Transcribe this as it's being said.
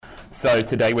So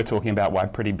today we're talking about why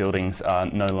pretty buildings are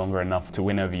no longer enough to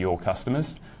win over your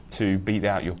customers, to beat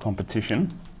out your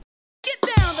competition. Get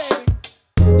down, baby!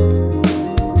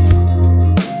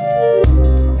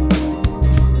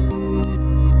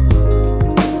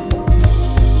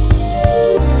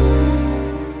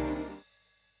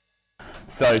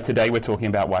 So today we're talking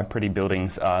about why pretty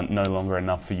buildings are no longer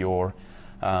enough for your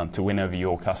to win over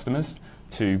your customers,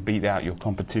 to beat out your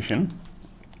competition.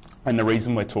 And the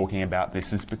reason we're talking about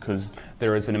this is because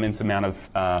there is an immense amount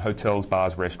of hotels,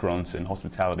 bars, restaurants and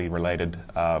hospitality-related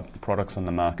products on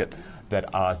the market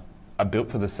that are built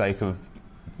for the sake of,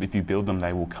 if you build them,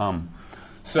 they will come.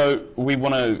 So we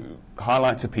want to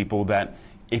highlight to people that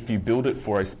if you build it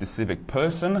for a specific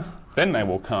person, then they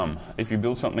will come. If you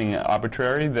build something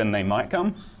arbitrary, then they might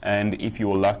come. And if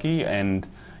you're lucky and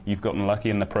you've gotten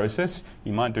lucky in the process,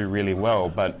 you might do really well.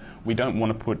 But we don't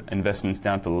want to put investments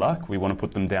down to luck. We want to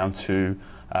put them down to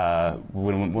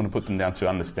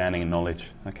understanding and knowledge.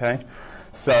 Okay,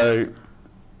 so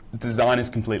design is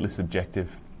completely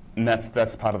subjective, and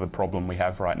that's part of the problem we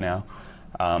have right now.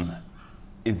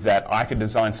 Is that I could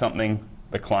design something,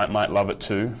 the client might love it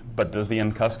too, but does the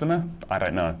end customer? I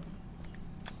don't know.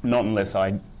 Not unless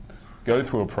I go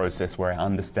through a process where I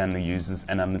understand the users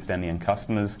and understand the end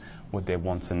customers, what their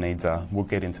wants and needs are. We'll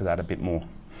get into that a bit more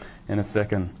in a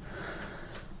second.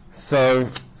 So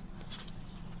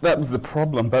that was the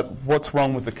problem, but what's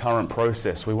wrong with the current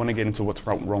process? We want to get into what's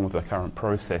wrong with the current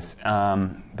process.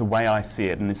 The way I see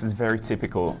it, and this is very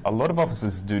typical, a lot of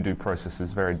offices do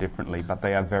processes very differently, but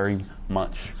they are very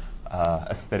much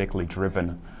aesthetically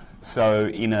driven. So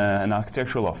in an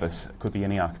architectural office, it could be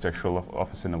any architectural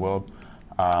office in the world,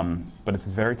 but it's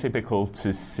very typical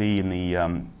to see in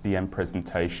the end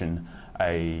presentation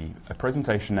a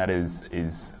presentation that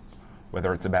is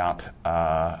whether it's about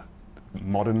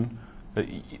modern,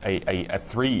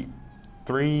 three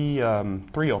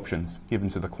options given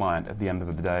to the client at the end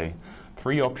of the day.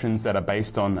 Three options that are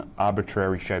based on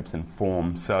arbitrary shapes and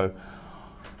forms. So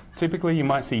typically you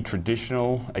might see a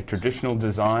traditional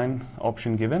design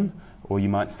option given, or you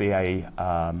might see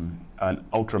an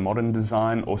ultra-modern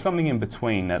design, or something in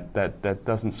between that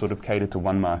doesn't sort of cater to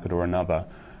one market or another.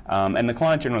 And the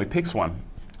client generally picks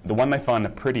the one they find the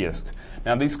prettiest.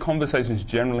 Now these conversations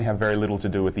generally have very little to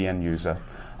do with the end user.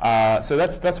 So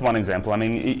that's one example. I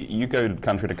mean, you go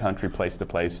country to country, place to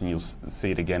place, and you'll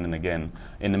see it again and again.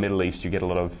 In the Middle East, you get a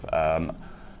lot of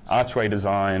archway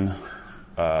design,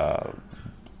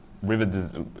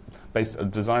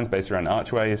 designs based around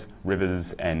archways,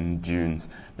 rivers, and dunes.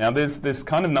 Now, there's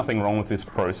kind of nothing wrong with this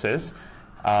process.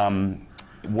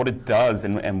 What it does,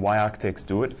 and why architects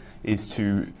do it, is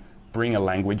to bring a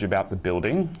language about the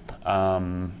building.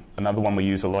 Another one we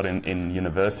use a lot in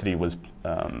university was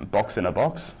box in a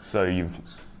box. So you've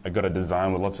got a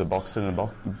design with lots of boxes in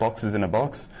a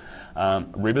box.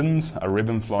 Ribbons, a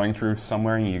ribbon flowing through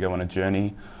somewhere, and you go on a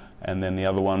journey. And then the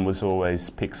other one was always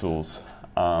pixels.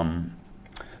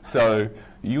 So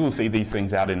you will see these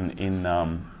things out in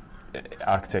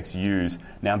architects use.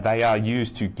 Now they are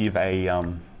used to give a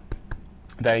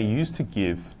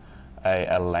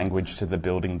language to the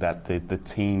building that the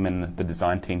team and the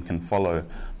design team can follow.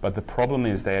 But the problem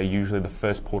is they are usually the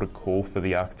first port of call for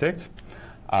the architect,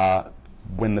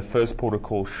 when the first port of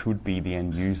call should be the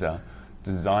end user,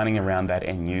 designing around that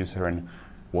end user and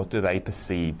what do they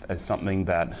perceive as something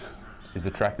that is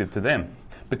attractive to them.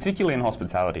 Particularly in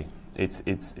hospitality, it's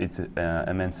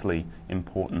immensely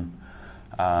important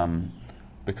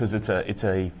because it's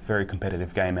a very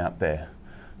competitive game out there.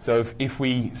 So if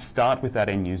we start with that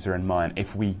end user in mind,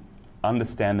 if we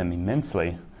understand them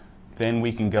immensely, then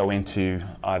we can go into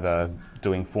either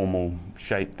doing formal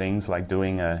shape things like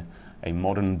doing a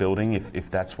modern building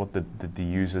if that's what the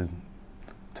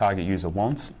target user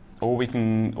wants, or we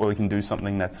can do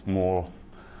something that's more,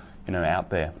 out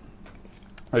there.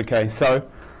 Okay, so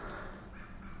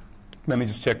let me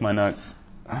just check my notes.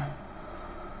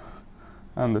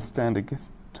 Understand it.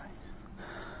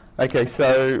 Okay,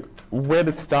 so where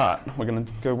to start? We're going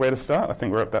to go where to start. I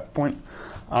think we're at that point.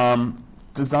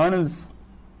 Designers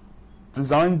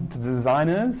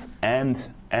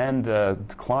and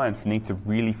clients need to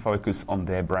really focus on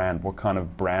their brand. What kind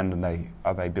of brand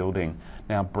are they building?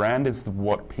 Now, brand is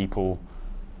what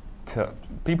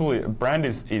brand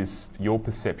is your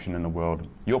perception in the world.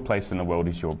 Your place in the world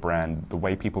is your brand. The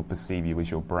way people perceive you is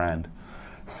your brand.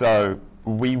 So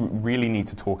we really need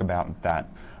to talk about that.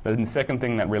 And the second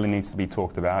thing that really needs to be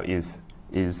talked about is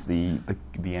the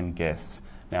end guests.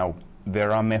 Now,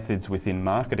 there are methods within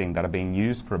marketing that are being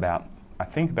used for about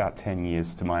 10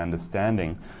 years, to my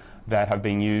understanding, that have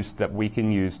been used, that we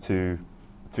can use to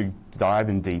dive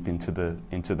in deep into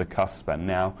the customer.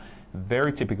 Now,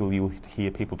 very typically you'll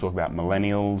hear people talk about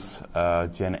millennials,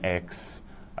 Gen X,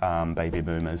 baby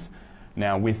boomers.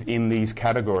 Now, within these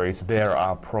categories, there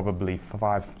are probably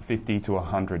 50 to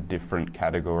 100 different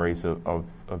categories of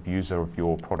user of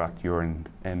your product, your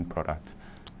end product.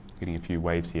 Getting a few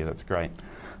waves here, that's great.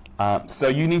 So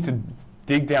you need to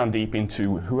dig down deep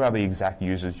into who are the exact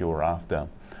users you're after.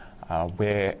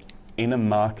 We're in a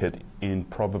market in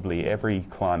probably every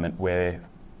climate where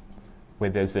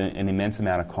there's an immense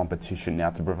amount of competition. Now,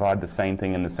 to provide the same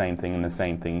thing and the same thing and the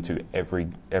same thing to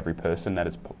every person that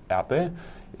is out there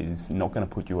is not going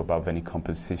to put you above any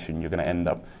competition. You're going to end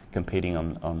up competing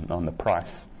on the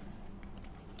price.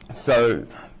 So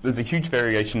there's a huge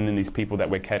variation in these people that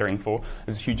we're catering for.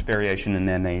 There's a huge variation in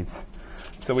their needs.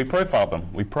 So we profile them.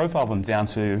 We profile them down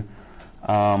to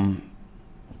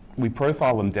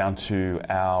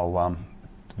our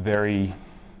very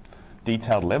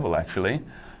detailed level, actually.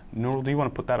 Nurul, do you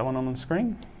want to put that one on the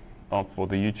screen? For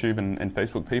the YouTube and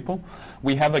Facebook people.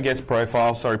 We have a guest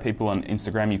profile. Sorry, people on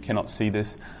Instagram, you cannot see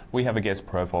this. We have a guest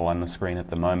profile on the screen at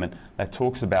the moment that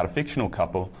talks about a fictional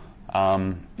couple.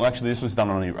 Well, actually, this was done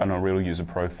on a real user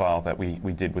profile that we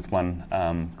did with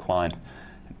one client.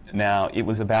 Now, it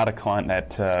was about a client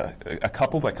that, a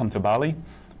couple that come to Bali,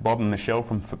 Bob and Michelle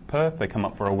from Perth. They come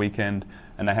up for a weekend,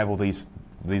 and they have all these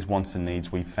wants and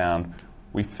needs. We found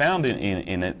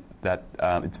in it that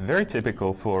it's very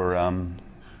typical for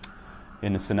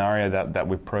in a scenario that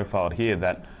we've profiled here,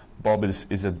 that Bob is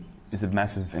a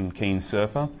massive and keen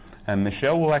surfer, and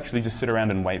Michelle will actually just sit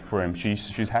around and wait for him.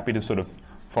 She's happy to sort of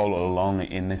follow along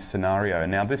in this scenario.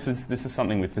 Now this is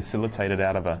something we facilitated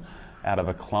out of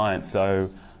a client,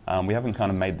 so we haven't kind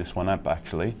of made this one up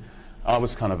actually. I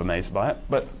was kind of amazed by it,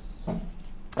 but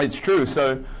it's true.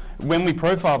 So when we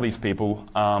profile these people,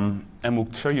 and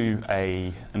we'll show you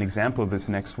an example of this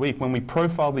next week, when we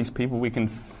profile these people, we can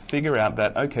figure out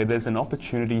that, okay, there's an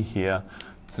opportunity here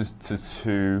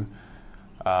to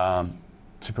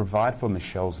provide for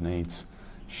Michelle's needs.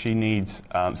 She needs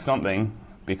something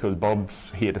because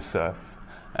Bob's here to surf.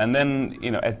 And then,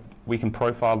 we can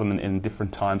profile them in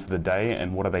different times of the day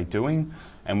and what are they doing,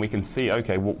 and we can see,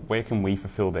 okay, where can we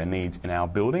fulfill their needs in our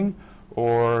building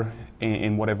or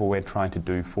in whatever we're trying to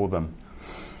do for them.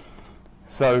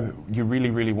 So you really,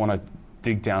 really want to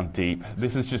dig down deep.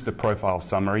 This is just a profile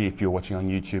summary, if you're watching on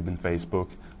YouTube and Facebook,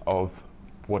 of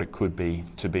what it could be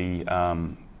to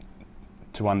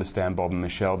understand Bob and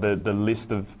Michelle. The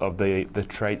list of the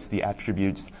traits, the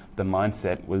attributes, the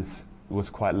mindset was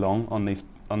quite long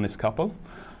on this couple.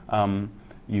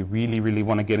 You really, really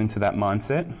want to get into that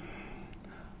mindset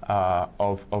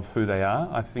of who they are.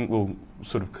 I think we'll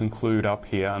sort of conclude up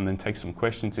here and then take some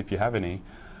questions if you have any.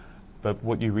 But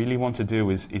what you really want to do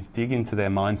is dig into their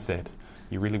mindset.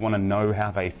 You really want to know how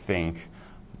they think.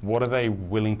 What are they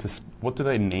willing to, what do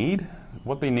they need?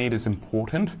 What they need is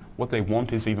important. What they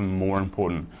want is even more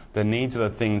important. Their needs are the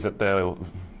things that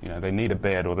they need a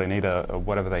bed or they need a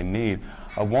whatever they need.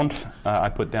 I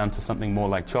put down to something more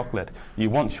like chocolate. You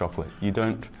want chocolate. You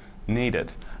don't need it,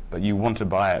 but you want to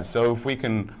buy it. So if we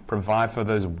can provide for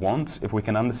those wants, if we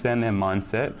can understand their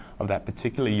mindset of that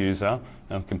particular user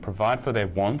and can provide for their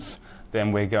wants,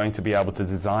 then we're going to be able to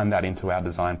design that into our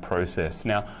design process.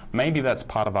 Now, maybe that's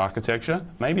part of architecture,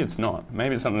 maybe it's not.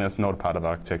 Maybe it's something that's not a part of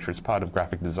architecture, it's part of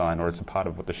graphic design, or it's a part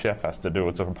of what the chef has to do,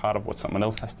 it's a part of what someone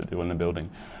else has to do in the building.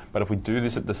 But if we do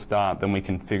this at the start, then we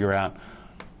can figure out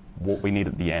what we need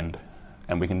at the end,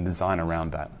 and we can design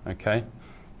around that, okay?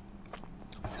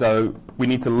 So we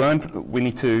need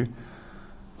to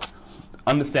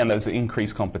understand there's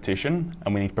increased competition,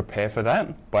 and we need to prepare for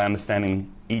that by understanding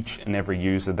each and every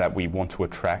user that we want to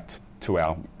attract to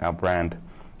our brand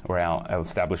or our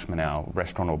establishment, our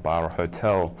restaurant or bar or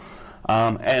hotel.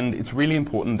 And it's really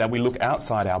important that we look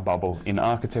outside our bubble in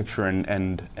architecture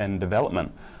and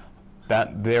development,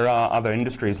 that there are other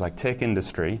industries like tech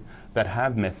industry that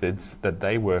have methods that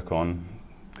they work on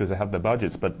because they have the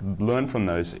budgets, but learn from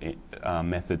those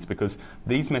methods, because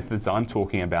these methods I'm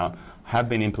talking about have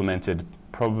been implemented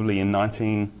probably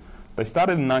they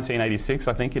started in 1986,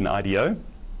 I think, in IDEO,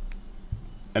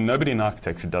 and nobody in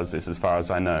architecture does this as far as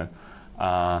I know.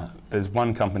 There's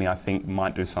one company I think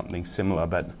might do something similar,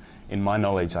 but in my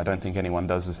knowledge, I don't think anyone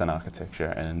does this in architecture,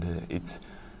 and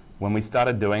when we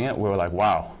started doing it, we were like,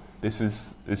 wow, this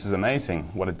is amazing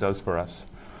what it does for us.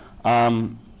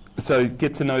 So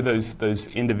get to know those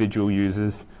individual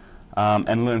users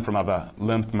and learn from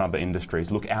other industries.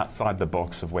 Look outside the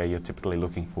box of where you're typically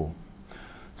looking for.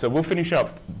 So we'll finish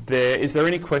up there. Is there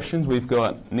any questions? We've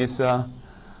got Nissa,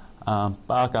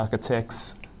 Bark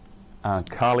Architects,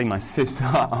 Carly, my sister,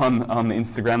 on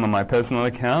Instagram on my personal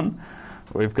account.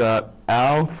 We've got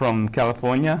Al from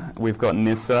California. We've got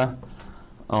Nissa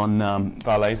on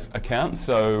Vale's account.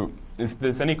 So if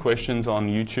there's any questions on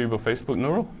YouTube or Facebook,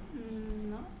 Nurul?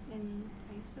 Not in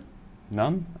Facebook.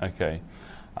 None? Okay.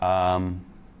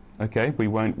 Okay, we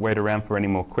won't wait around for any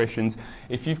more questions.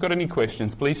 If you've got any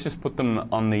questions, please just put them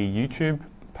on the YouTube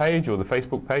page or the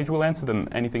Facebook page. We'll answer them,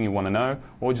 anything you want to know,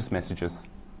 or just message us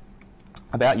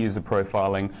about user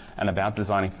profiling and about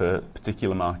designing for a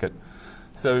particular market.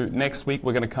 So next week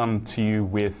we're going to come to you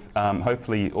with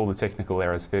hopefully all the technical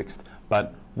errors fixed,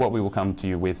 but what we will come to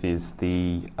you with is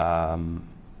the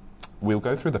we'll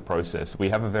go through the process. We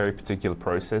have a very particular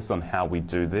process on how we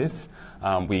do this.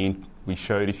 We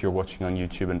showed, if you're watching on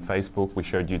YouTube and Facebook, we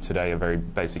showed you today a very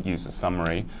basic user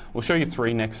summary. We'll show you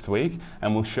 3 next week,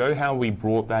 and we'll show how we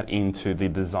brought that into the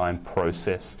design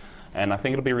process. And I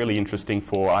think it'll be really interesting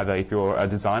for either if you're a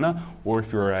designer or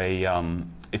if you're a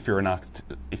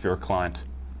client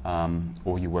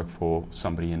or you work for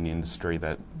somebody in the industry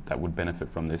that would benefit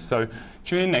from this. So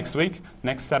tune in next week,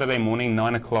 next Saturday morning,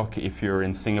 9 o'clock if you're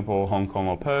in Singapore, Hong Kong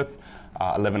or Perth,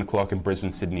 11 o'clock in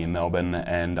Brisbane, Sydney and Melbourne,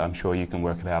 and I'm sure you can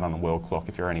work it out on the world clock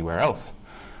if you're anywhere else.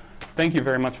 Thank you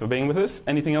very much for being with us.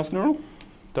 Anything else, Nurul,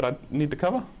 that I need to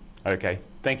cover? Okay,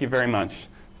 thank you very much.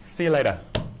 See you later.